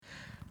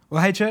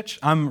Well, hey church,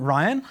 I'm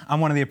Ryan.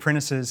 I'm one of the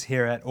apprentices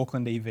here at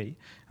Auckland EV.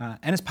 And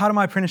as part of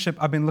my apprenticeship,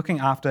 I've been looking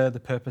after the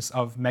purpose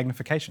of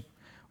magnification,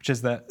 which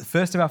is the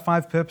first of our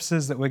 5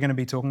 purposes that we're going to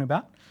be talking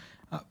about.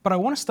 But I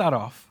want to start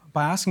off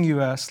by asking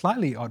you a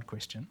slightly odd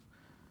question.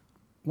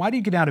 Why do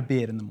you get out of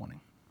bed in the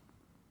morning?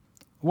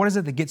 What is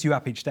it that gets you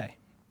up each day?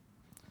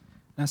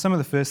 Now, some of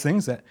the first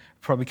things that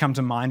probably come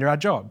to mind are our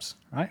jobs,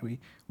 right?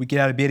 We get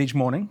out of bed each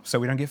morning so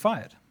we don't get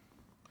fired.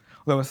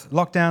 Although with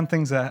lockdown,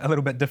 things are a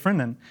little bit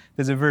different, and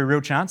there's a very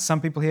real chance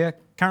some people here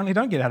currently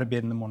don't get out of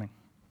bed in the morning.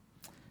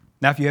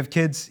 Now, if you have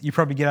kids, you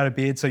probably get out of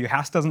bed so your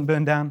house doesn't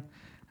burn down.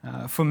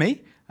 For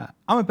me,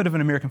 I'm a bit of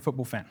an American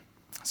football fan.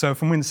 So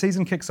from when the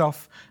season kicks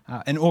off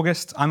in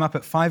August, I'm up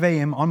at 5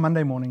 a.m. on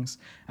Monday mornings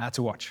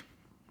to watch.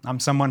 I'm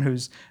someone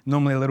who's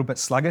normally a little bit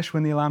sluggish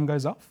when the alarm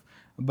goes off,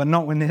 but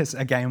not when there's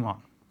a game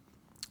on.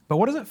 But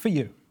what is it for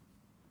you?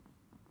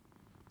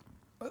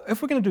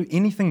 If we're going to do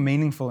anything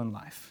meaningful in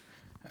life,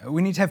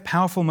 we need to have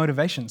powerful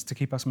motivations to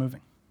keep us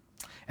moving.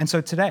 And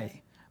so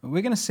today,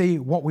 we're going to see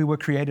what we were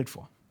created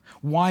for,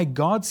 why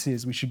God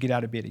says we should get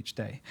out of bed each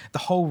day, the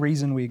whole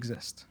reason we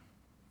exist.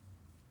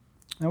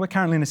 Now, we're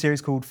currently in a series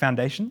called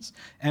Foundations,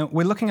 and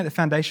we're looking at the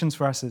foundations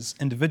for us as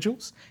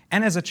individuals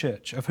and as a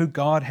church of who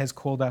God has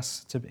called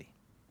us to be.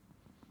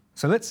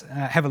 So let's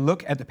have a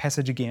look at the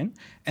passage again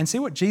and see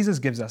what Jesus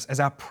gives us as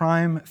our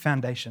prime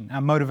foundation,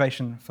 our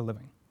motivation for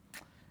living.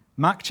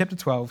 Mark chapter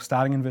 12,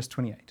 starting in verse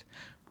 28.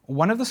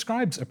 One of the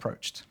scribes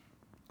approached.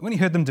 When he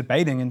heard them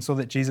debating and saw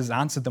that Jesus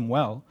answered them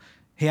well,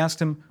 he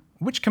asked him,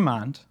 which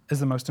command is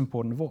the most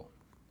important of all?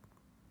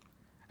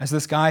 As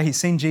this guy, he's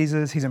seen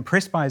Jesus, he's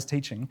impressed by his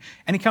teaching,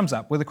 and he comes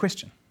up with a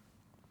question.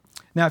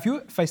 Now, if you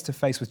were face to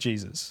face with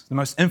Jesus, the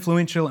most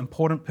influential,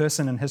 important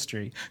person in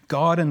history,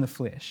 God in the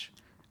flesh,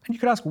 and you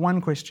could ask one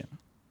question,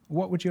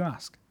 what would you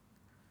ask?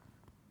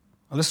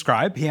 Well, the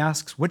scribe, he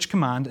asks, which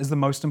command is the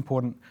most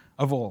important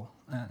of all?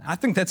 I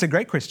think that's a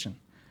great question.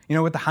 You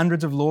know, with the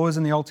hundreds of laws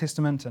in the Old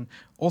Testament and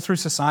all through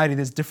society,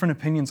 there's different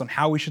opinions on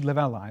how we should live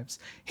our lives.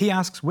 He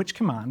asks which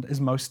command is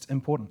most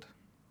important.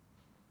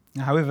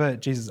 Now, however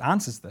Jesus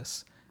answers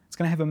this, it's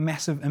going to have a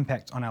massive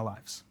impact on our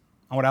lives,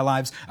 on what our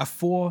lives are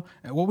for,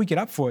 and what we get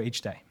up for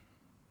each day.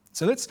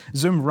 So let's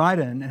zoom right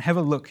in and have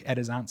a look at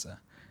his answer.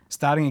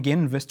 Starting again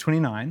in verse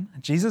 29,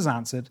 Jesus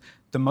answered,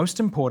 the most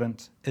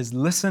important is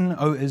listen,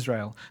 O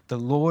Israel, the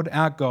Lord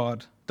our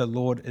God, the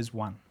Lord is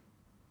one.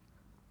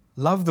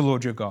 Love the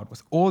Lord your God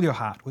with all your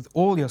heart, with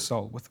all your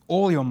soul, with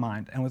all your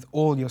mind, and with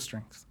all your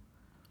strength.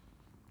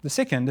 The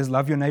second is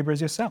love your neighbor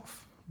as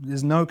yourself.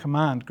 There's no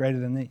command greater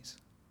than these.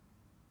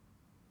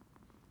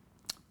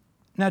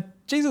 Now,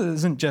 Jesus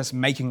isn't just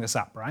making this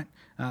up, right?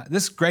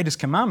 This greatest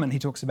commandment he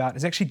talks about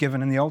is actually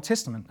given in the Old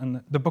Testament,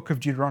 in the book of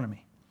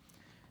Deuteronomy.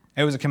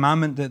 It was a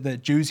commandment that the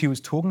Jews he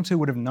was talking to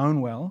would have known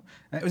well.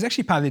 It was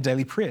actually part of their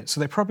daily prayers, so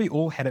they probably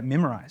all had it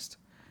memorized.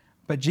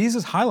 But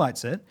Jesus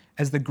highlights it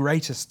as the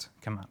greatest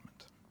commandment.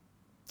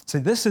 So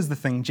this is the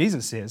thing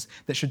Jesus says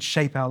that should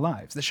shape our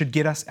lives, that should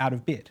get us out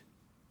of bed.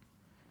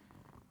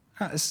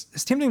 It's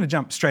tempting to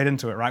jump straight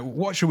into it, right?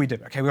 What should we do?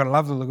 Okay, we've got to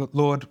love the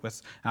Lord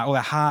with all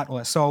our heart, all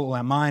our soul, all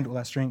our mind, all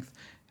our strength.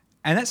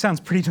 And that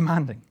sounds pretty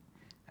demanding.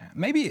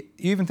 Maybe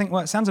you even think,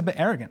 well, it sounds a bit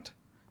arrogant.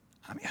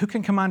 I mean, who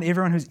can command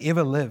everyone who's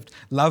ever lived,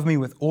 love me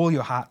with all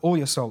your heart, all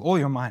your soul, all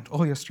your mind,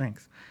 all your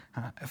strength?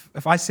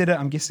 If I said it,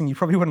 I'm guessing you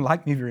probably wouldn't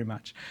like me very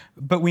much.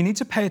 But we need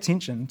to pay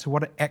attention to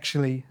what it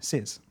actually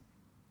says.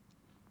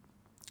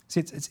 See,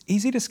 it's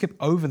easy to skip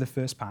over the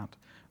first part,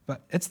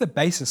 but it's the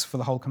basis for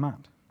the whole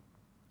command.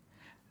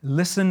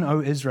 Listen, O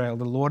Israel,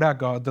 the Lord our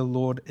God, the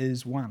Lord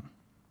is one.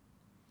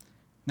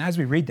 Now, as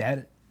we read that,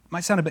 it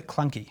might sound a bit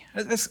clunky.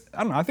 I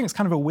don't know, I think it's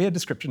kind of a weird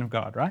description of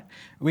God, right?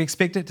 We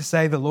expect it to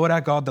say, the Lord our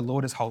God, the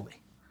Lord is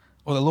holy,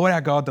 or the Lord our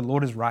God, the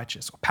Lord is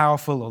righteous, or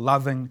powerful, or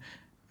loving,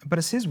 but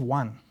it says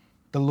one.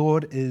 The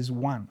Lord is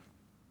one.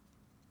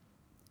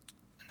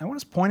 Now, what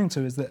it's pointing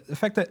to is that the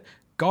fact that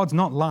God's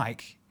not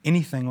like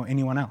anything or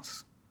anyone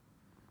else.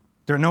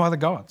 There are no other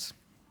gods.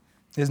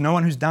 There's no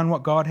one who's done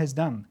what God has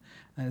done.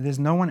 There's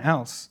no one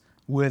else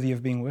worthy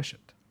of being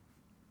worshipped.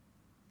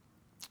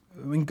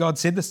 When God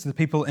said this to the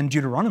people in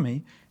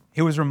Deuteronomy,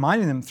 he was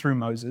reminding them through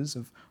Moses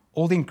of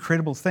all the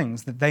incredible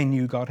things that they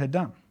knew God had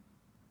done.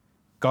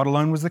 God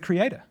alone was the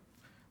creator.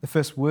 The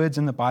first words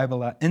in the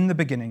Bible are, in the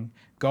beginning,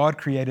 God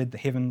created the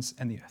heavens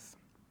and the earth.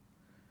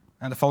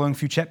 And the following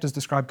few chapters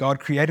describe God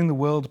creating the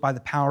world by the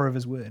power of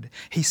his word.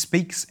 He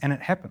speaks and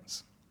it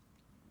happens.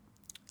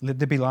 Let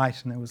there be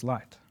light, and there was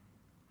light.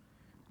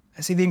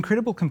 See, the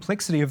incredible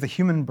complexity of the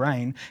human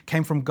brain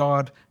came from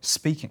God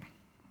speaking.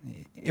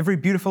 Every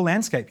beautiful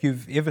landscape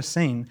you've ever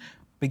seen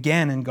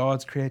began in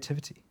God's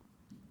creativity.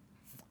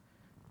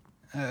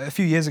 A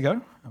few years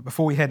ago,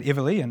 before we had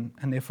Everly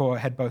and therefore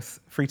had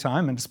both free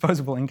time and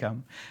disposable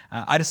income,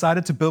 I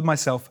decided to build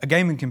myself a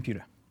gaming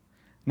computer.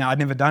 Now, I'd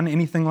never done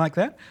anything like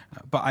that,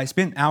 but I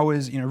spent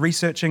hours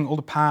researching all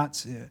the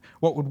parts,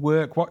 what would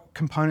work, what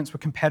components were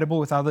compatible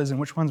with others and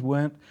which ones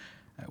weren't.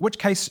 Which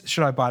case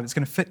should I buy that's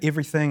going to fit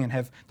everything and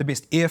have the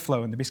best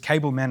airflow and the best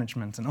cable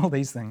management and all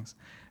these things?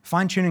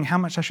 Fine-tuning how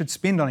much I should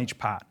spend on each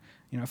part,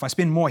 If I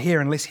spend more here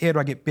and less here, do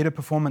I get better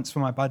performance for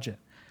my budget?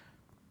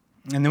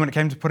 And then when it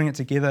came to putting it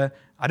together,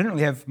 I didn't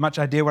really have much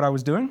idea what I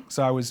was doing,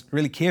 so I was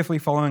really carefully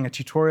following a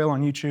tutorial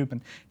on YouTube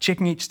and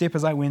checking each step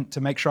as I went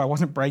to make sure I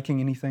wasn't breaking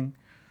anything.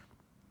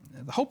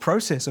 The whole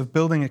process of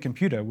building a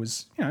computer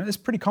was, it's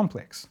pretty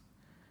complex.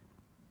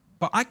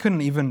 But I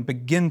couldn't even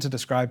begin to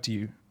describe to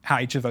you how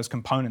each of those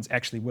components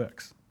actually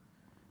works.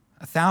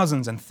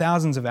 Thousands and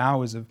thousands of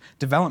hours of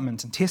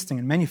development and testing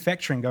and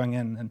manufacturing going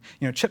in,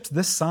 and chips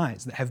this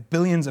size that have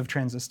billions of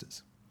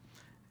transistors.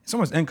 It's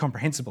almost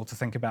incomprehensible to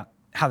think about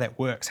how that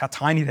works, how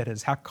tiny that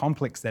is, how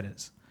complex that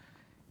is.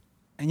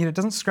 And yet it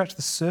doesn't scratch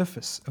the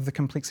surface of the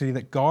complexity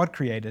that God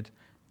created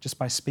just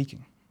by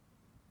speaking.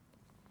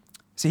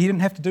 See, he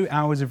didn't have to do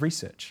hours of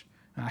research.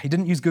 He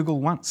didn't use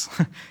Google once.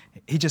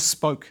 He just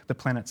spoke the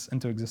planets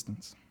into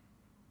existence.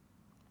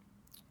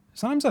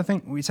 Sometimes I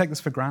think we take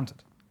this for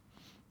granted.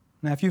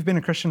 Now, if you've been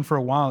a Christian for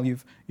a while,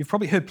 you've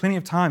probably heard plenty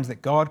of times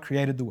that God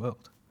created the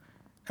world.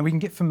 And we can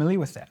get familiar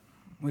with that.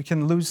 We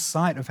can lose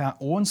sight of how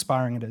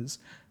awe-inspiring it is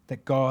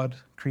that God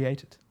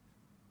created.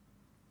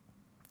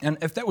 And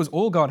if that was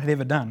all God had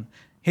ever done,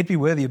 he'd be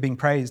worthy of being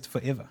praised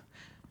forever.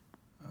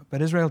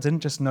 But Israel didn't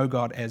just know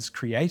God as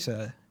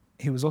creator,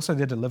 he was also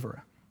their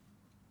deliverer.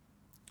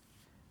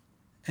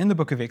 In the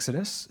book of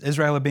Exodus,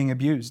 Israel are being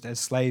abused as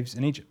slaves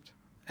in Egypt,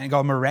 and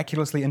God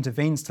miraculously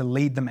intervenes to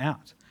lead them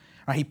out.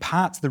 Right, he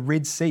parts the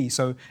Red Sea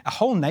so a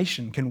whole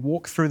nation can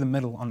walk through the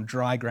middle on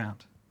dry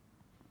ground.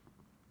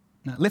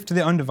 Now, left to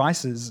their own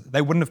devices,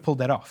 they wouldn't have pulled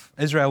that off.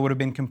 Israel would have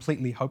been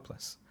completely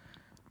hopeless.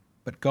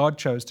 But God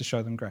chose to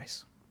show them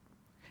grace.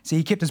 See,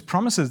 he kept his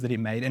promises that he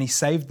made, and he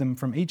saved them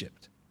from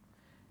Egypt.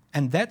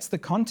 And that's the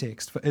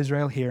context for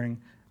Israel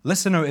hearing,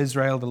 "Listen, O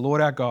Israel, the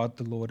Lord our God,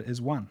 the Lord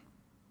is one."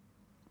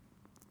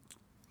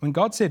 When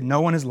God said,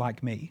 "No one is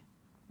like me,"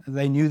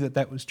 they knew that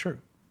that was true.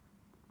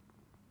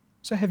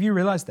 So have you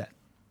realized that?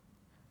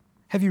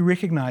 Have you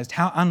recognized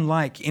how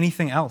unlike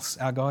anything else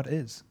our God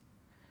is?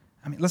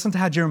 Listen to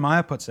how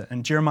Jeremiah puts it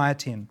in Jeremiah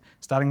 10,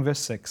 starting verse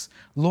 6.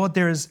 "Lord,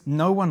 there is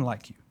no one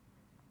like you.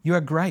 You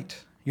are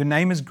great. Your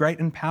name is great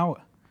in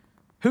power.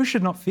 Who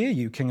should not fear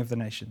you, King of the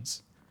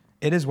nations?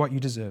 It is what you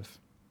deserve.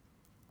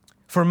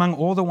 For among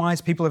all the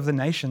wise people of the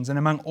nations and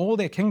among all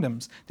their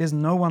kingdoms, there's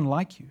no one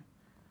like you.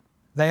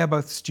 They are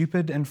both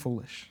stupid and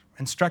foolish,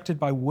 instructed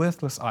by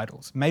worthless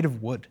idols made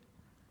of wood.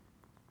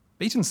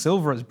 Beaten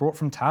silver is brought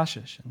from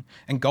Tarshish,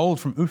 and gold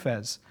from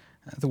Uphaz.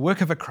 The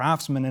work of a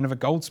craftsman and of a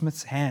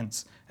goldsmith's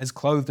hands is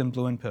clothed in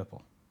blue and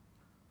purple.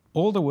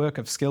 All the work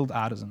of skilled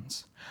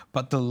artisans.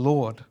 But the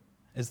Lord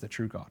is the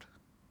true God.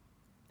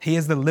 He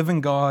is the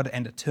living God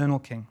and eternal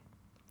King.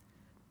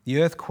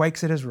 The earth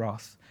quakes at his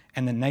wrath,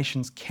 and the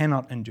nations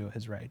cannot endure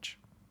his rage."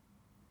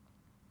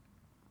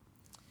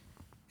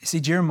 You see,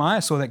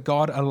 Jeremiah saw that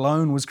God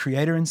alone was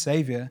creator and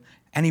savior,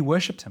 and he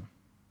worshipped him.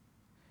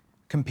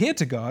 Compared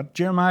to God,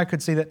 Jeremiah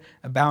could see that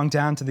bowing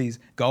down to these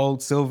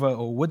gold, silver,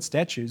 or wood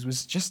statues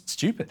was just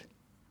stupid.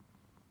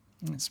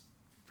 It's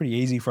pretty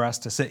easy for us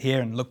to sit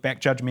here and look back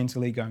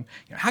judgmentally going,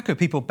 how could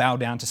people bow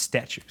down to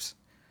statues?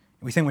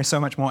 We think we're so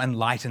much more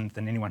enlightened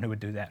than anyone who would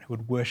do that, who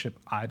would worship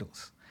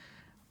idols.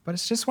 But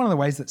it's just one of the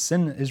ways that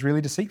sin is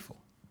really deceitful.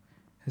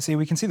 You see,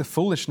 we can see the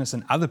foolishness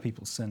in other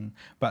people's sin,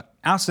 but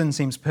our sin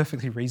seems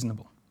perfectly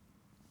reasonable.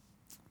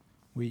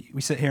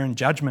 We sit here in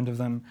judgment of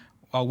them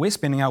while we're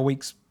spending our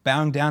weeks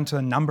bowing down to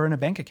a number in a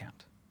bank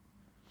account.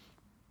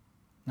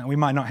 Now, we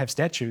might not have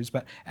statues,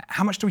 but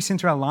how much do we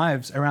center our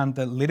lives around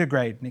the letter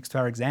grade next to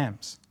our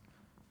exams?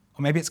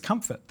 Or maybe it's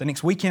comfort, the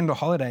next weekend or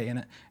holiday,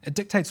 and it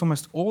dictates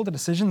almost all the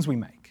decisions we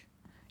make.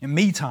 In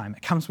me time,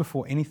 it comes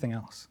before anything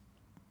else.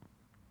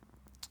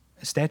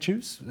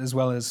 Statues, as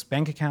well as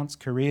bank accounts,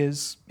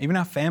 careers, even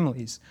our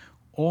families,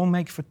 all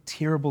make for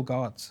terrible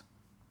gods.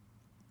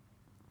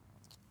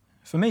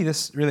 For me,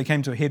 this really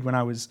came to a head when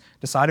I was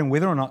deciding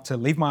whether or not to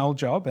leave my old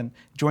job and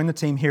join the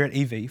team here at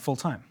EV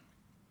full-time.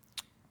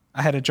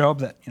 I had a job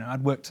that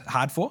I'd worked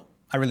hard for.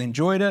 I really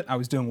enjoyed it. I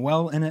was doing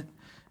well in it.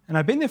 And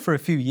I'd been there for a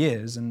few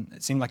years, and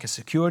it seemed like a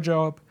secure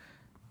job.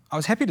 I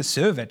was happy to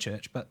serve at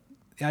church, but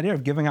the idea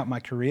of giving up my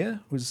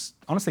career was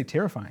honestly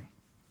terrifying.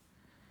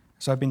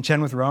 So I've been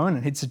chatting with Rowan,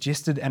 and he'd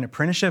suggested an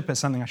apprenticeship as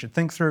something I should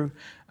think through,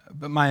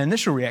 but my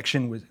initial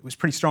reaction was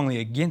pretty strongly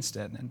against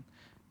it. And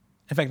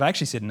in fact, I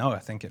actually said no, I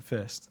think, at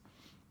first.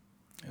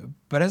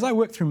 But as I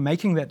worked through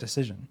making that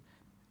decision,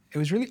 it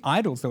was really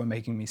idols that were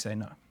making me say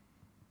no.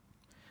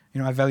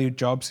 I valued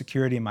job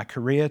security and my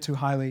career too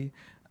highly.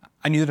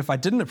 I knew that if I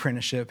did an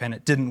apprenticeship and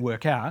it didn't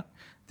work out,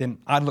 then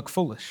I'd look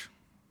foolish.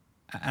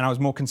 And I was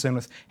more concerned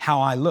with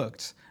how I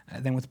looked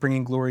than with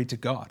bringing glory to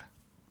God.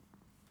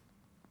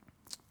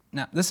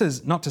 Now, this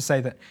is not to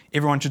say that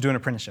everyone should do an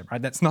apprenticeship,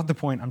 right? That's not the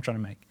point I'm trying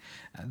to make.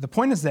 The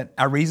point is that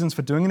our reasons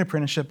for doing an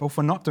apprenticeship or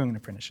for not doing an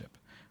apprenticeship,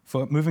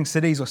 for moving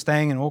cities or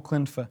staying in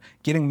Auckland, for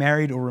getting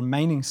married or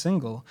remaining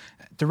single,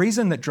 the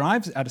reason that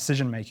drives our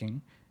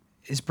decision-making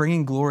is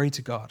bringing glory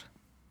to God.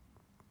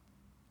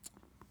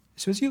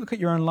 So as you look at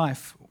your own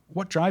life,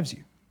 what drives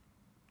you?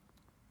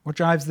 What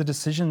drives the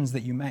decisions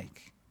that you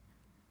make?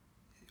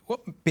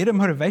 What better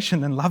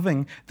motivation than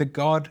loving the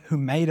God who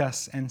made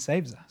us and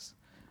saves us?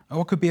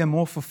 What could be a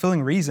more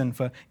fulfilling reason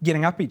for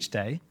getting up each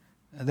day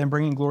than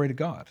bringing glory to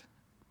God?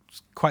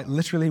 It's quite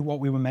literally what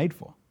we were made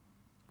for.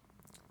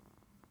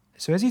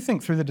 So as you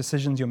think through the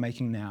decisions you're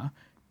making now,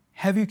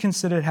 have you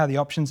considered how the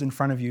options in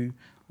front of you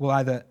will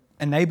either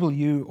enable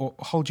you or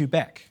hold you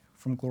back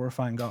from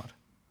glorifying God?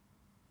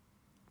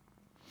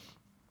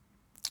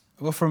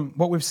 Well, from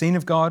what we've seen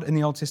of God in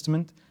the Old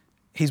Testament,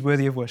 he's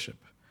worthy of worship.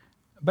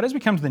 But as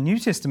we come to the New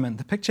Testament,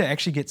 the picture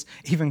actually gets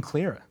even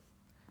clearer.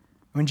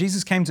 When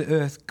Jesus came to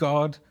earth,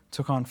 God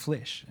took on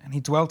flesh and he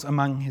dwelt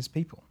among his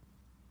people.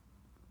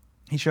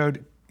 He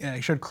showed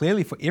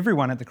clearly for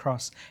everyone at the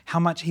cross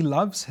how much he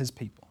loves his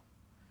people,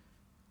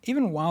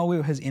 even while we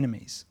were his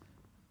enemies,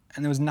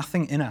 and there was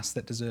nothing in us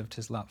that deserved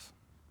his love.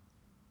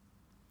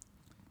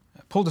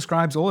 Paul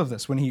describes all of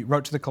this when he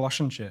wrote to the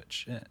Colossian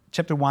church.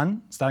 Chapter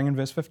 1, starting in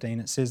verse 15,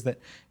 it says that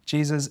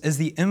Jesus is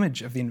the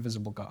image of the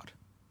invisible God,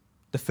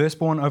 the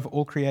firstborn over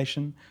all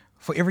creation,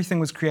 for everything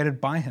was created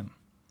by him,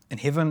 in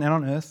heaven and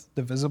on earth,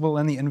 the visible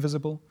and the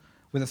invisible,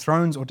 whether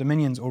thrones or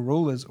dominions or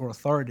rulers or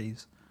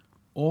authorities,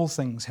 all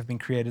things have been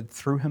created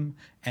through him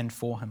and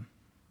for him.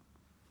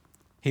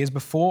 He is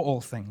before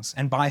all things,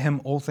 and by him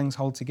all things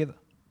hold together.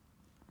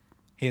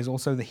 He is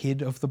also the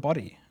head of the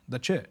body, the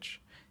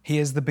church. He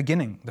is the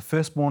beginning, the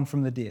firstborn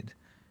from the dead,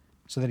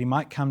 so that he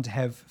might come to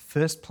have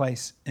first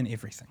place in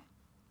everything.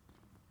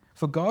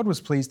 For God was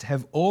pleased to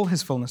have all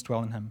his fullness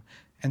dwell in him,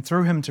 and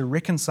through him to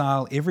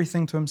reconcile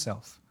everything to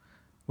himself,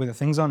 whether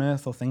things on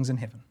earth or things in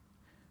heaven,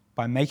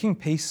 by making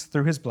peace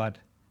through his blood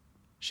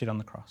shed on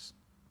the cross.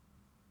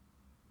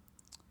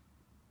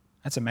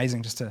 That's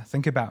amazing just to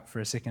think about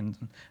for a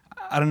second.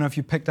 I don't know if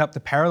you picked up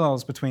the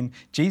parallels between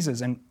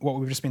Jesus and what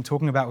we've just been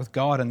talking about with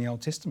God in the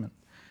Old Testament.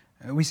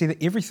 We see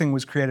that everything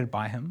was created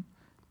by him,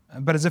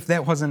 but as if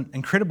that wasn't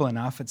incredible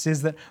enough, it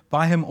says that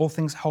by him all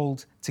things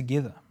hold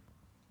together.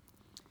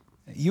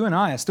 You and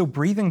I are still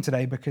breathing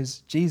today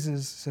because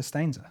Jesus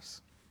sustains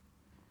us.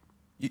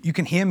 You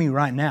can hear me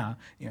right now.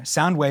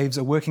 Sound waves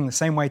are working the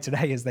same way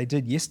today as they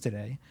did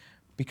yesterday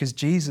because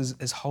Jesus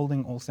is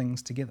holding all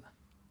things together.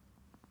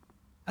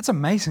 That's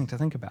amazing to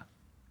think about.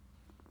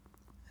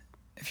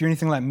 If you're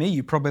anything like me,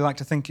 you probably like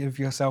to think of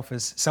yourself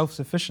as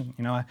self-sufficient.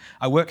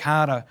 I work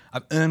hard,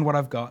 I've earned what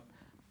I've got.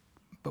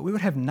 But we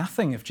would have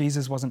nothing if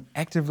Jesus wasn't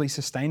actively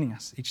sustaining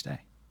us each day.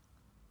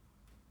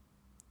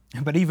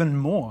 But even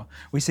more,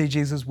 we see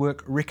Jesus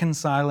work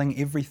reconciling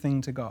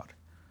everything to God.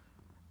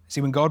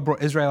 See, when God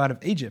brought Israel out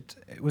of Egypt,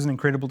 it was an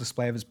incredible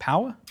display of his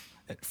power.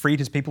 It freed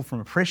his people from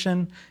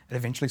oppression. It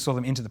eventually saw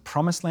them into the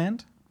promised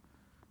land.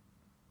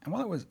 And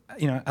while it was,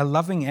 a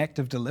loving act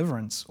of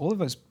deliverance, all of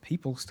those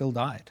people still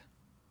died.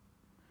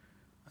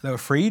 They were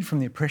freed from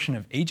the oppression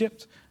of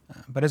Egypt,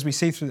 but as we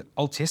see through the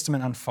Old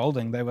Testament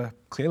unfolding, they were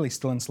clearly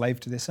still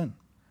enslaved to their sin.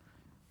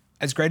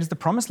 As great as the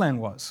promised land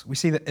was, we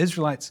see that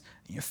Israelites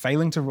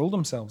failing to rule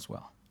themselves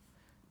well.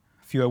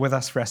 If you were with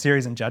us for our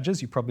series in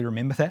Judges, you probably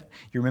remember that.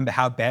 You remember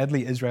how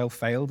badly Israel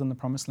failed in the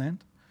promised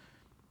land.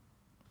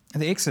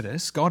 In the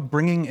Exodus, God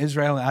bringing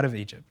Israel out of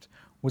Egypt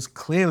was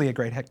clearly a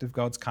great act of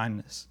God's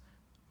kindness,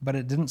 but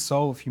it didn't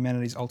solve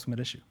humanity's ultimate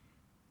issue.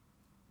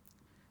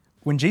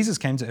 When Jesus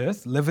came to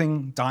earth,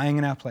 living, dying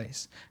in our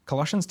place,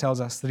 Colossians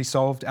tells us that he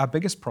solved our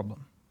biggest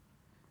problem.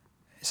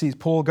 See, as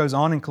Paul goes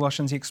on in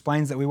Colossians, he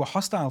explains that we were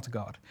hostile to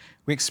God.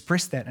 We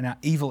expressed that in our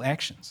evil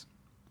actions.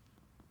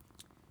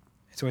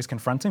 It's always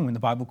confronting when the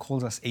Bible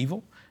calls us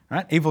evil,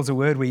 right? Evil is a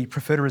word we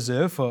prefer to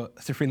reserve for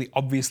the really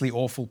obviously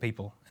awful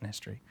people in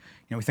history.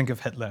 We think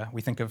of Hitler,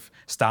 we think of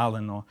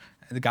Stalin, or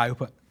the guy who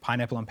put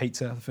pineapple on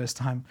pizza the first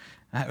time.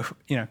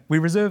 We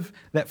reserve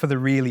that for the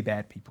really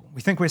bad people.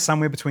 We think we're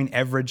somewhere between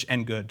average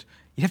and good.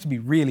 You'd have to be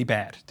really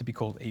bad to be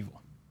called evil.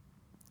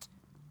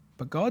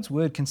 But God's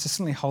word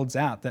consistently holds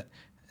out that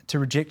to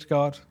reject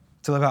God,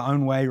 to live our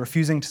own way,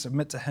 refusing to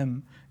submit to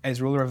him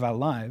as ruler of our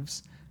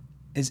lives,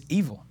 is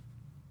evil.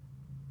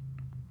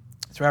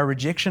 Through our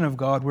rejection of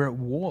God, we're at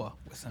war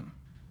with him.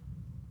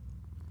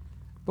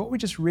 But what we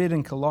just read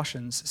in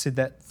Colossians said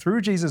that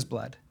through Jesus'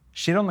 blood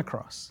shed on the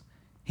cross,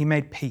 he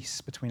made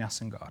peace between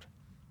us and God.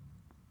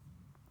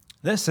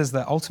 This is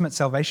the ultimate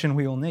salvation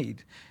we all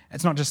need.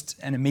 It's not just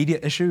an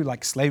immediate issue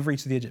like slavery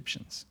to the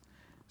Egyptians.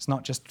 It's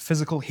not just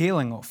physical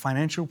healing or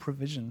financial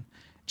provision.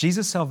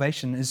 Jesus'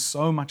 salvation is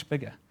so much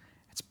bigger.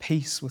 It's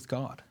peace with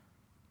God.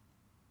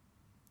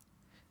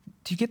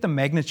 Do you get the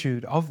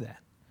magnitude of that?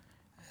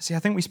 See, I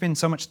think we spend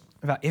so much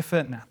of our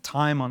effort and our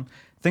time on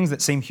things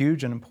that seem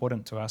huge and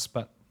important to us,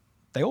 but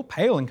they all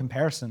pale in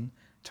comparison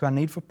to our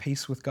need for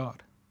peace with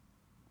God.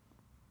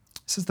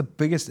 This is the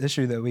biggest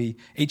issue that we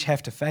each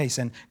have to face,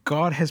 and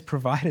God has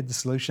provided the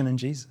solution in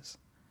Jesus.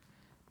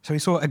 So we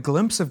saw a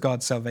glimpse of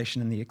God's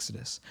salvation in the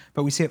Exodus,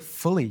 but we see it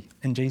fully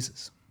in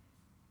Jesus.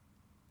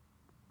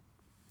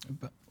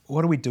 But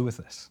what do we do with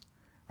this?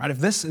 Right? If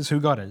this is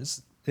who God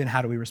is, then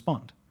how do we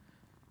respond?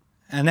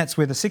 And that's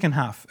where the second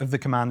half of the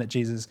command that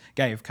Jesus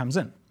gave comes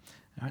in.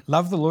 Right?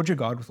 Love the Lord your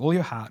God with all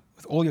your heart,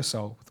 with all your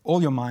soul, with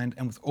all your mind,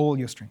 and with all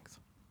your strength.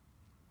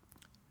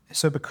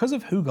 So because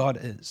of who God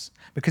is,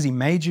 because he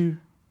made you,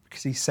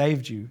 because he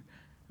saved you,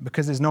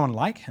 because there's no one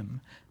like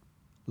him,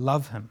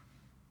 love him.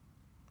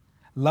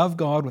 Love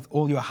God with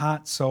all your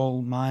heart,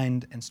 soul,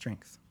 mind, and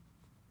strength.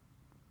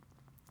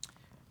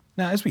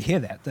 Now, as we hear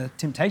that, the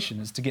temptation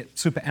is to get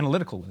super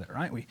analytical with it,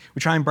 right? We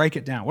try and break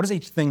it down. What does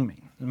each thing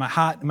mean? In my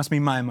heart, it must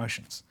mean my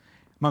emotions.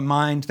 My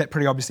mind, that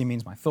pretty obviously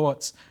means my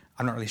thoughts.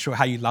 I'm not really sure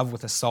how you love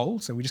with a soul,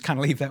 so we just kind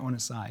of leave that one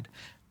aside.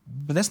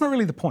 But that's not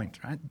really the point,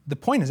 right? The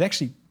point is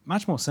actually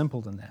much more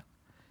simple than that.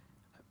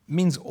 It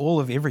means all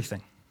of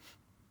everything.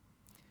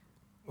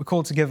 We're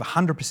called to give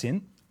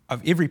 100%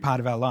 of every part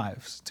of our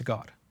lives to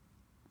God.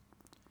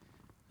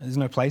 There's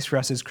no place for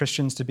us as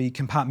Christians to be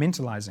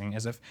compartmentalizing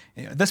as if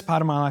this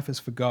part of my life is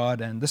for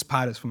God and this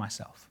part is for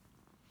myself.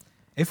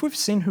 If we've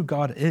seen who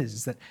God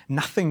is, that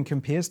nothing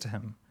compares to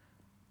him,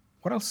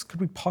 what else could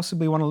we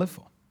possibly want to live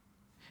for?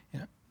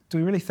 Do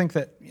we really think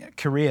that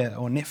career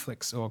or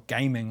Netflix or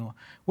gaming or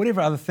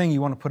whatever other thing you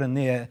want to put in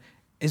there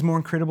is more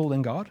incredible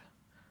than God?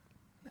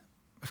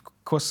 Of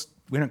course,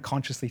 we don't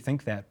consciously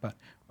think that, but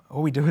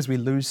all we do is we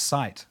lose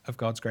sight of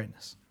God's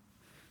greatness.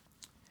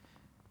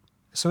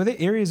 So are there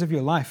areas of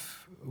your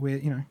life where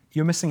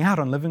you're missing out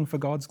on living for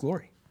God's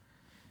glory?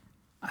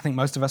 I think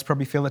most of us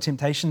probably feel the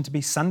temptation to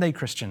be Sunday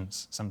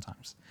Christians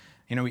sometimes.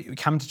 We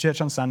come to church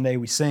on Sunday,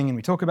 we sing and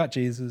we talk about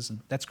Jesus, and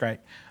that's great.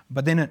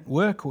 But then at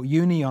work or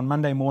uni on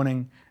Monday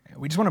morning,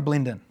 we just want to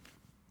blend in.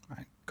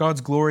 Right?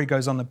 God's glory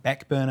goes on the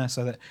back burner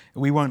so that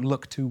we won't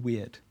look too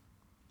weird.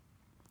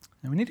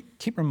 And we need to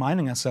keep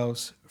reminding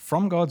ourselves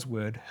from God's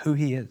word who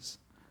he is,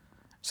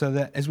 so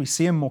that as we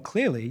see him more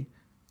clearly,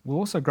 we'll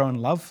also grow in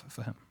love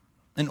for him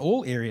in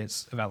all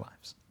areas of our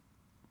lives.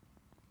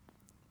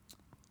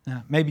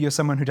 Now, maybe you're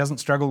someone who doesn't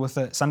struggle with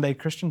the Sunday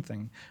Christian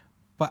thing,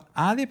 but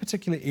are there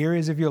particular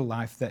areas of your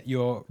life that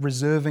you're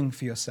reserving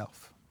for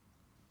yourself?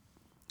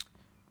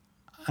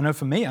 I know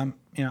for me, I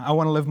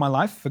want to live my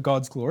life for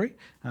God's glory.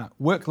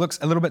 Work looks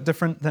a little bit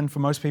different than for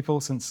most people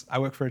since I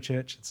work for a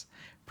church. It's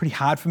pretty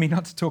hard for me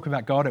not to talk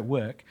about God at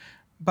work,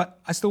 but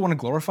I still want to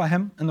glorify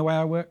him in the way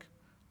I work.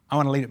 I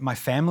want to lead my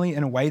family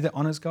in a way that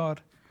honors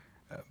God.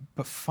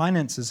 But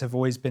finances have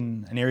always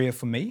been an area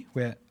for me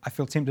where I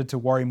feel tempted to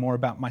worry more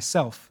about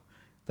myself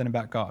than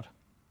about God.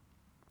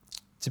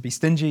 To be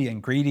stingy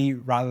and greedy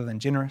rather than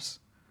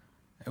generous,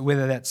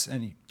 whether that's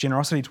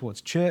generosity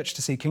towards church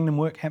to see kingdom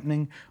work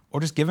happening or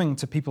just giving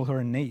to people who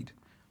are in need.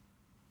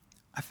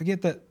 I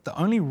forget that the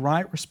only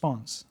right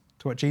response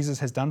to what Jesus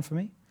has done for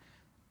me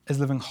is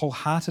living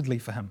wholeheartedly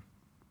for him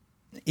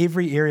in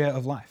every area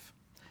of life,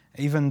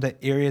 even the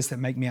areas that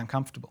make me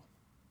uncomfortable.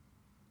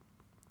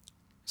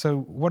 So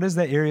what is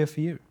that area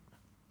for you?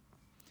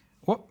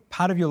 What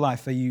part of your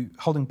life are you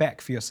holding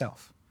back for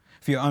yourself?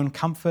 For your own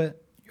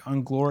comfort, your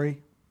own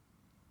glory?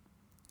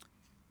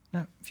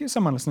 Now, if you're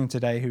someone listening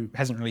today who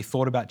hasn't really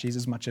thought about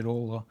Jesus much at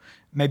all, or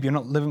maybe you're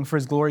not living for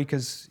his glory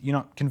because you're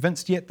not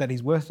convinced yet that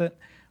he's worth it,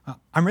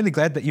 I'm really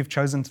glad that you've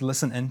chosen to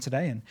listen in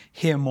today and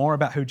hear more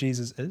about who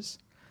Jesus is.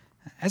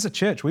 As a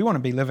church, we want to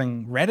be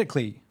living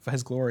radically for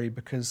his glory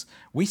because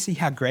we see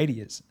how great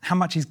he is, how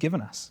much he's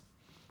given us.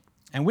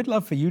 And we'd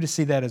love for you to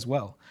see that as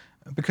well.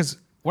 Because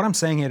what I'm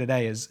saying here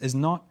today is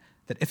not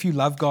that if you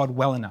love God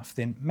well enough,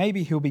 then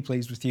maybe he'll be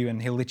pleased with you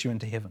and he'll let you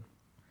into heaven.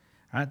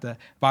 Right? The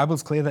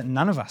Bible's clear that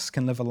none of us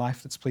can live a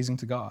life that's pleasing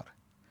to God.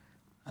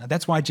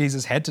 That's why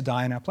Jesus had to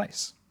die in our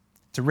place,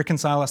 to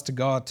reconcile us to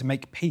God, to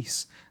make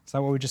peace. It's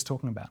like what we were just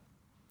talking about.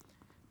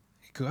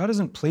 God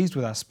isn't pleased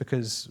with us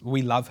because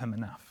we love him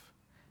enough,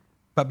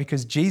 but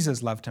because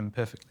Jesus loved him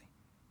perfectly.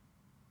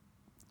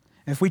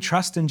 And if we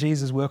trust in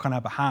Jesus' work on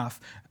our behalf,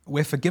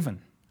 we're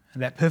forgiven.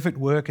 And that perfect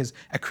work is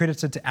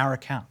accredited to our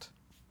account.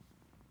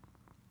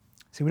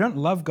 See, we don't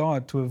love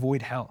God to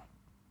avoid hell.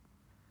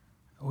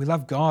 We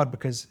love God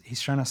because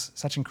he's shown us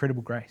such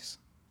incredible grace.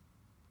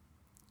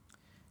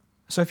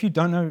 So if you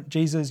don't know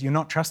Jesus, you're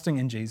not trusting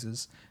in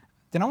Jesus,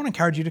 then I want to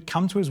encourage you to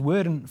come to his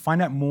word and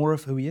find out more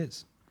of who he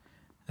is.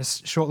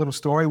 This short little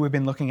story we've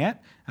been looking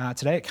at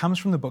today, it comes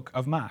from the book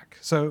of Mark.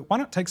 So why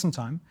not take some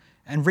time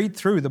and read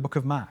through the book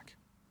of Mark?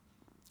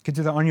 You could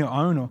do that on your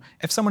own, or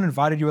if someone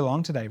invited you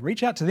along today,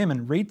 reach out to them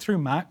and read through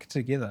Mark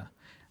together.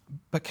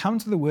 But come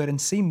to the word and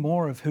see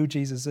more of who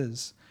Jesus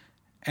is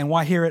and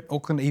why here at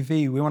Auckland EV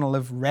we want to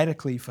live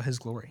radically for his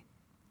glory.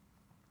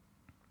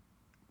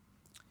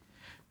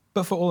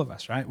 But for all of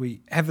us, right,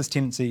 we have this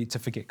tendency to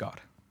forget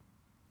God.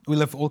 We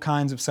live for all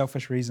kinds of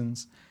selfish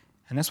reasons,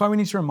 and that's why we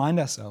need to remind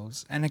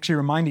ourselves and actually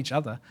remind each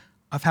other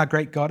of how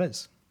great God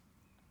is.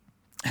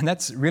 And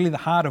that's really the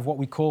heart of what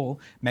we call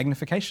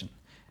magnification.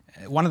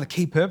 One of the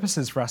key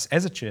purposes for us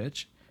as a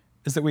church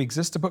is that we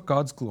exist to put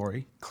God's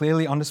glory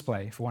clearly on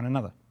display for one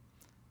another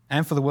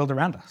and for the world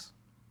around us,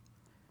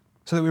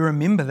 so that we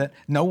remember that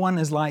no one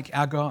is like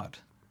our God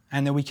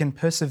and that we can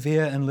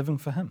persevere in living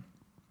for him.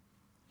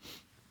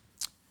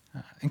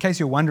 In case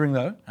you're wondering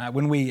though,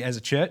 when we as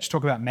a church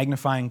talk about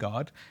magnifying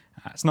God,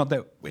 it's not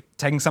that we're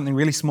taking something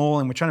really small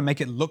and we're trying to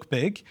make it look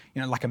big,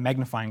 like a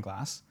magnifying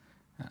glass.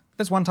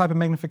 There's one type of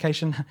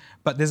magnification,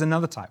 but there's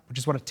another type, which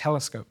is what a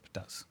telescope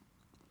does.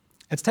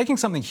 It's taking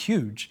something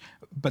huge,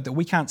 but that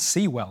we can't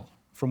see well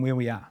from where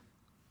we are.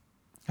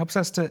 It helps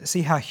us to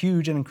see how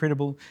huge and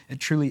incredible it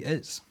truly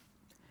is.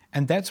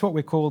 And that's what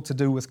we're called to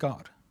do with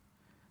God.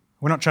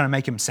 We're not trying to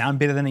make him sound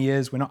better than he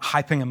is. We're not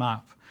hyping him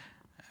up.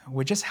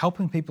 We're just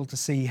helping people to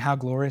see how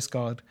glorious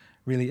God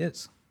really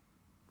is.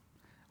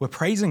 We're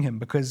praising him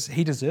because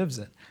he deserves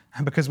it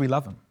and because we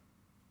love him.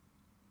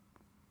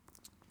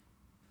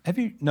 Have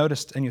you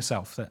noticed in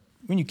yourself that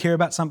when you care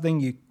about something,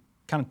 you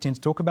kind of tend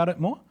to talk about it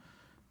more?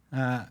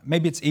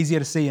 Maybe it's easier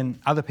to see in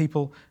other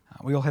people.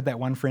 We all had that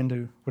one friend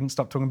who wouldn't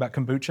stop talking about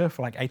kombucha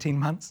for like 18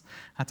 months.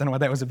 I don't know what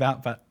that was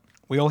about, but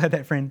we all had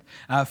that friend.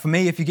 For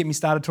me, if you get me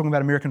started talking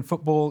about American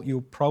football,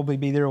 you'll probably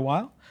be there a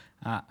while.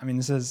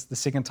 This is the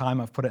second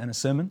time I've put it in a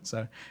sermon.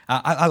 So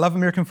I love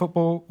American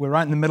football. We're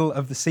right in the middle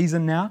of the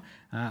season now.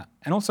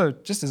 And also,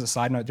 just as a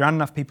side note, there aren't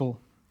enough people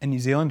in New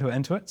Zealand who are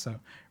into it. So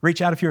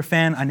reach out if you're a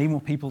fan. I need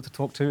more people to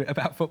talk to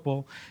about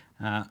football.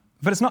 But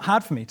it's not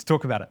hard for me to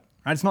talk about it.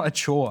 Right? It's not a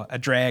chore, a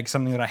drag,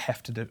 something that I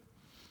have to do.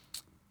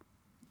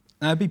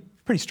 Now, it'd be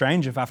pretty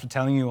strange if after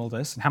telling you all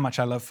this and how much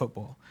I love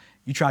football,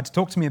 you tried to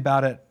talk to me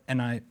about it and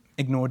I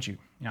ignored you.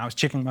 I was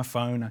checking my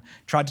phone, I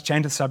tried to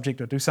change the subject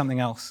or do something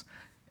else.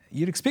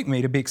 You'd expect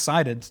me to be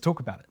excited to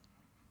talk about it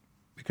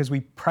because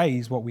we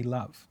praise what we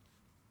love.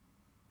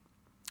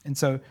 And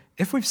so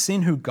if we've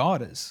seen who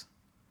God is,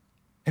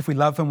 if we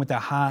love him with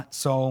our heart,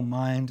 soul,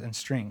 mind, and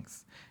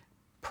strength,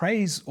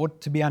 praise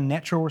ought to be our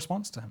natural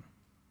response to him.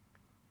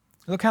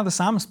 Look how the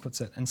psalmist puts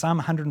it in Psalm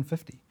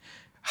 150.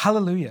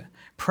 Hallelujah.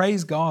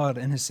 Praise God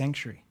in his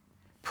sanctuary.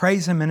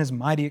 Praise him in his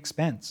mighty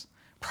expanse.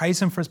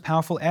 Praise him for his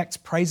powerful acts.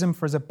 Praise him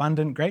for his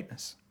abundant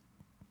greatness.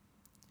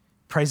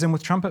 Praise him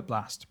with trumpet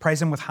blast.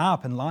 Praise him with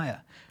harp and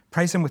lyre.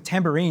 Praise him with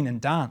tambourine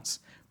and dance.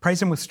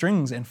 Praise him with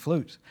strings and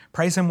flute.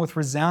 Praise him with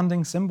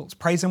resounding cymbals.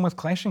 Praise him with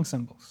clashing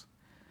cymbals.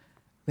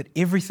 Let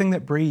everything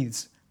that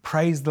breathes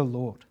praise the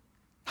Lord.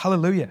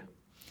 Hallelujah.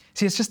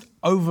 See, it's just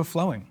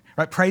overflowing,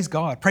 right? Praise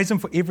God. Praise him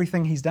for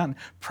everything he's done.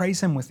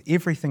 Praise him with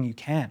everything you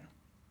can.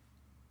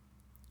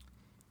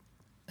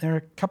 There are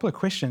a couple of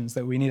questions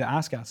that we need to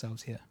ask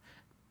ourselves here.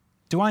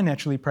 Do I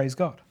naturally praise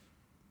God?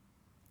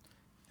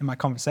 In my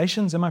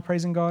conversations, am I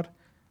praising God?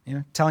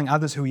 Telling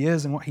others who he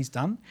is and what he's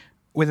done,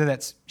 whether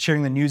that's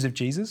sharing the news of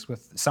Jesus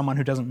with someone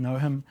who doesn't know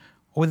him,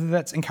 or whether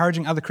that's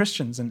encouraging other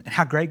Christians and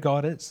how great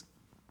God is.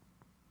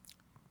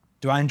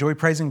 Do I enjoy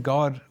praising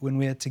God when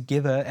we're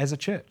together as a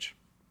church?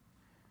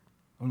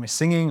 When we're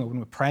singing or when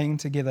we're praying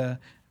together,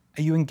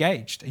 are you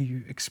engaged? Are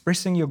you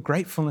expressing your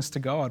gratefulness to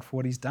God for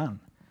what he's done?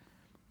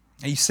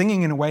 Are you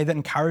singing in a way that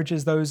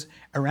encourages those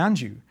around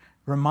you,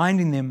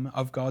 reminding them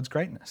of God's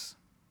greatness?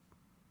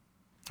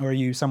 Or are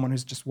you someone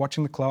who's just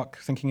watching the clock,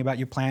 thinking about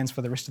your plans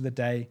for the rest of the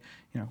day,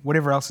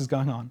 whatever else is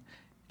going on,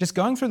 just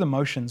going through the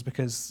motions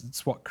because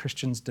it's what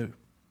Christians do?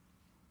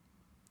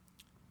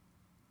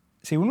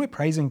 See, when we're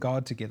praising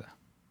God together,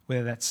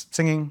 whether that's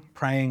singing,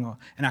 praying, or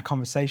in our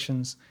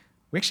conversations,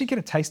 we actually get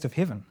a taste of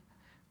heaven,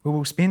 where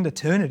we'll spend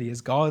eternity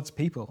as God's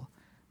people,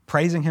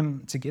 praising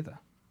him together.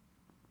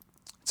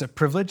 It's a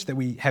privilege that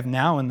we have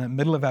now in the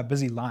middle of our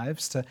busy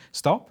lives to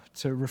stop,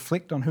 to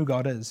reflect on who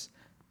God is,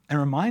 and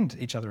remind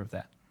each other of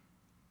that.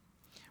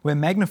 We're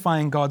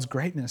magnifying God's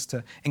greatness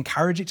to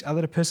encourage each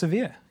other to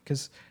persevere,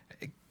 because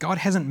God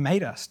hasn't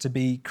made us to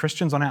be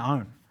Christians on our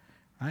own,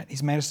 right?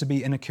 He's made us to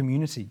be in a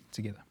community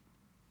together,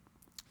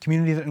 a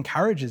community that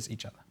encourages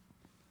each other.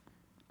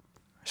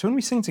 So when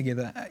we sing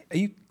together, are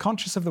you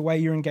conscious of the way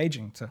you're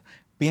engaging, to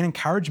be an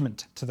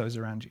encouragement to those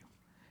around you,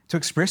 to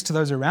express to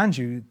those around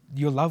you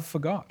your love for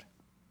God?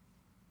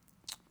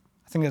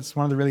 I think that's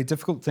one of the really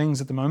difficult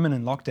things at the moment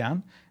in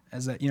lockdown,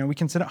 is that we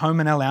can sit at home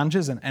in our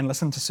lounges and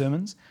listen to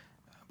sermons,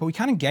 but we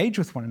can't engage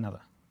with one another,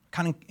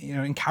 can't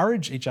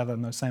encourage each other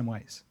in those same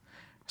ways.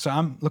 So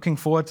I'm looking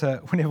forward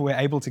to whenever we're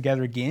able to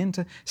gather again,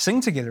 to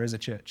sing together as a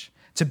church,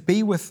 to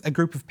be with a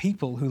group of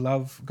people who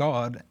love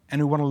God and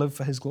who want to live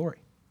for his glory.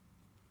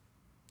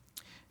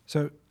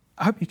 So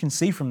I hope you can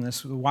see from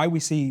this why we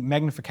see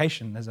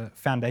magnification as a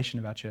foundation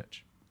of our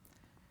church.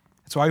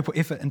 It's why we put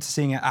effort into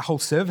seeing our whole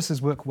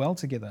services work well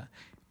together,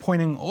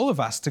 pointing all of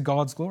us to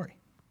God's glory.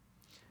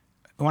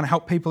 We want to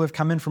help people who've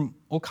come in from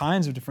all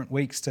kinds of different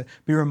weeks to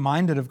be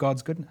reminded of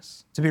God's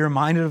goodness, to be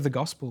reminded of the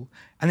gospel,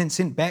 and then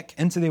sent back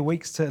into their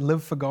weeks to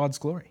live for God's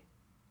glory.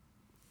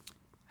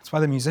 That's why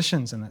the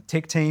musicians and the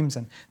tech teams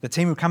and the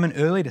team who come in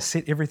early to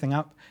set everything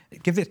up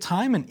give their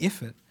time and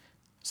effort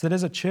so that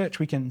as a church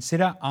we can set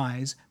our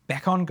eyes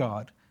back on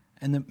God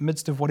in the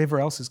midst of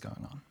whatever else is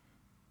going on.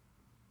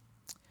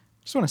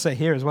 I just want to say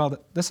here as well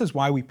that this is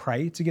why we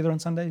pray together on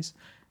Sundays.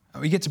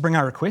 We get to bring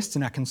our requests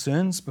and our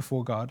concerns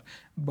before God,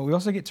 but we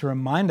also get to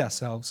remind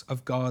ourselves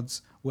of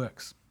God's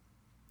works.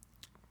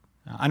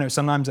 I know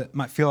sometimes it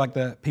might feel like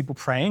the people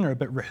praying are a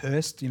bit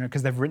rehearsed,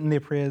 because they've written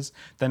their prayers.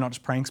 They're not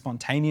just praying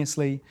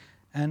spontaneously.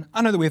 And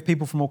I know that we have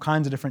people from all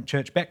kinds of different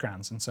church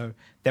backgrounds, and so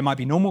that might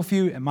be normal for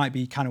you. It might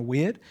be kind of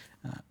weird.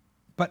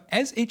 But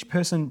as each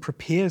person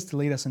prepares to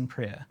lead us in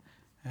prayer,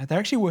 they're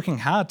actually working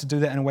hard to do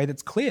that in a way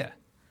that's clear,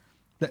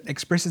 that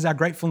expresses our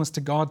gratefulness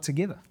to God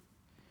together.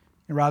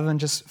 rather than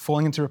just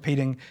falling into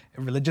repeating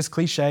religious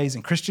cliches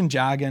and Christian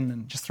jargon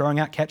and just throwing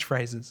out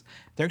catchphrases.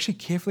 They're actually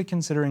carefully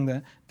considering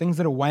the things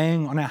that are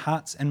weighing on our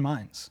hearts and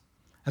minds,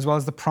 as well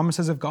as the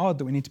promises of God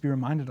that we need to be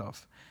reminded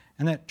of.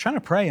 And they're trying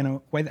to pray in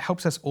a way that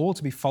helps us all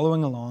to be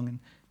following along and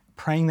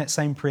praying that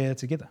same prayer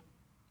together.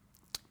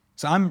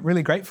 So I'm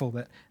really grateful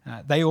that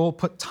they all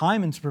put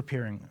time into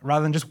preparing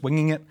rather than just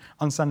winging it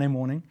on Sunday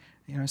morning,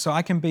 so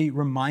I can be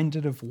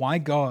reminded of why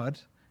God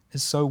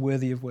is so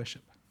worthy of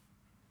worship.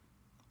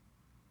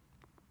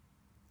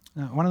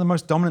 Now, one of the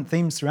most dominant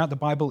themes throughout the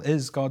Bible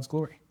is God's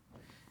glory.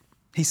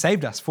 He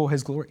saved us for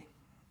his glory.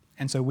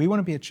 And so we want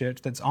to be a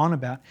church that's on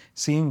about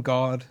seeing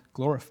God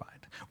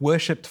glorified,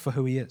 worshipped for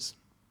who he is.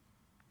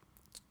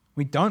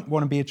 We don't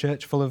want to be a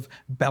church full of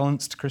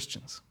balanced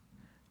Christians.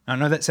 I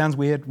know that sounds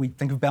weird. We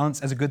think of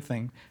balance as a good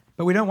thing,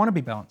 but we don't want to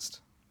be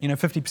balanced.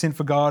 50%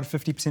 for God,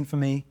 50% for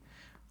me.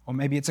 Or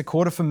maybe it's a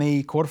quarter for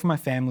me, quarter for my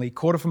family,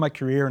 quarter for my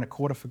career, and a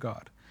quarter for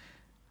God.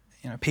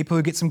 People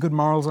who get some good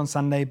morals on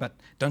Sunday but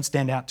don't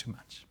stand out too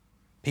much.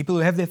 People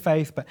who have their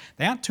faith, but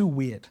they aren't too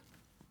weird.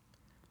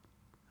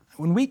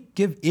 When we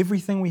give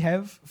everything we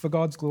have for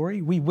God's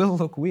glory, we will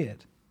look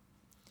weird.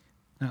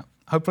 Now,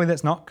 hopefully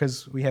that's not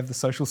because we have the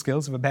social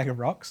skills of a bag of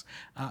rocks,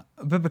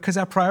 but because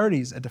our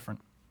priorities are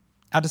different.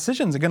 Our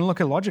decisions are going to look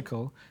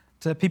illogical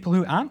to people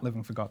who aren't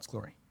living for God's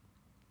glory.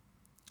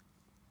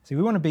 See,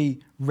 we want to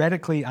be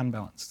radically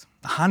unbalanced,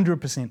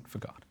 100% for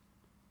God.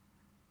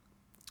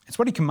 It's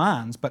what he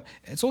commands, but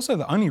it's also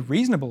the only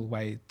reasonable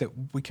way that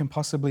we can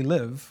possibly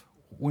live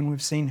when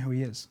we've seen who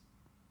he is.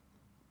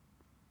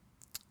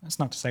 That's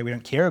not to say we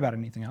don't care about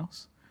anything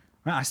else.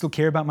 I still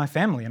care about my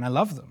family and I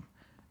love them,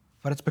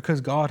 but it's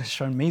because God has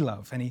shown me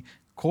love and he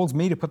calls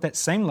me to put that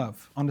same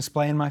love on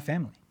display in my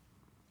family.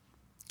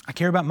 I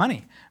care about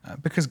money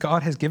because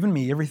God has given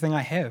me everything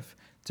I have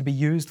to be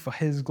used for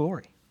his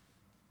glory.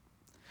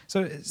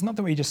 So it's not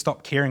that we just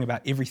stop caring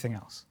about everything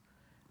else,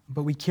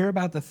 but we care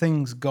about the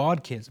things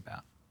God cares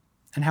about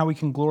and how we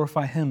can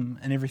glorify him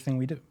in everything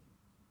we do.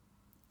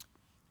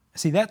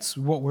 See, that's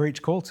what we're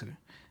each called to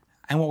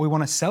and what we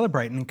want to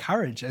celebrate and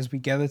encourage as we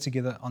gather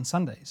together on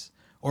Sundays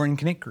or in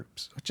connect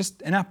groups or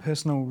just in our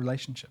personal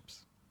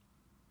relationships.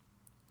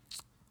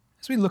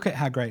 As we look at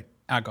how great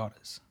our God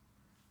is,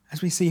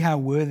 as we see how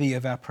worthy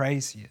of our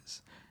praise he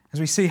is, as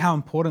we see how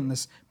important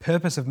this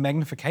purpose of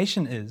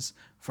magnification is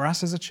for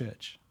us as a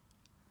church,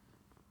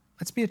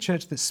 let's be a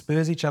church that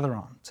spurs each other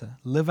on to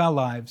live our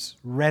lives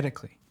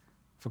radically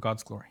for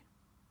God's glory.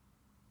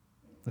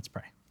 Let's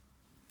pray.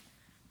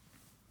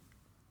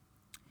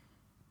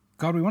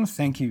 God, we want to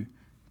thank you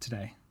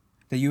today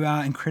that you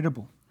are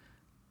incredible,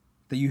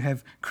 that you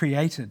have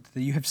created,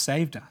 that you have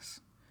saved us.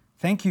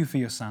 Thank you for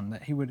your Son,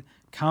 that he would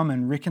come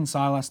and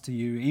reconcile us to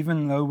you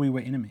even though we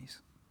were enemies.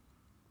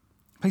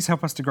 Please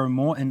help us to grow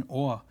more in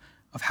awe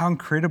of how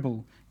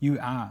incredible you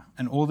are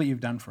and all that you've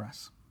done for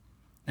us.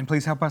 And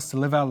please help us to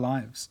live our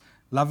lives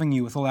loving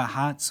you with all our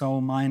heart,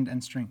 soul, mind,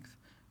 and strength,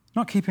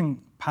 not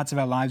keeping parts of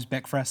our lives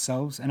back for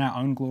ourselves and our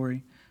own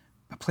glory,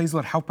 but please,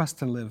 Lord, help us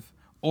to live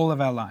all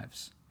of our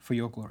lives for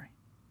your glory.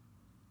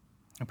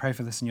 I pray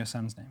for this in your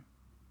Son's name.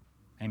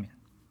 Amen.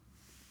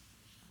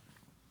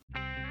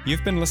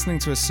 You've been listening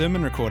to a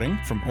sermon recording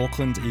from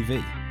Auckland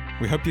EV.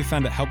 We hope you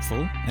found it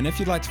helpful, and if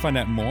you'd like to find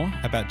out more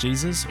about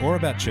Jesus or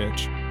about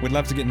church, we'd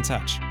love to get in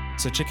touch.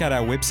 So check out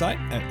our website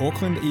at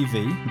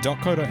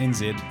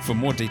aucklandev.co.nz for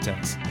more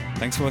details.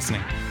 Thanks for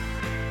listening.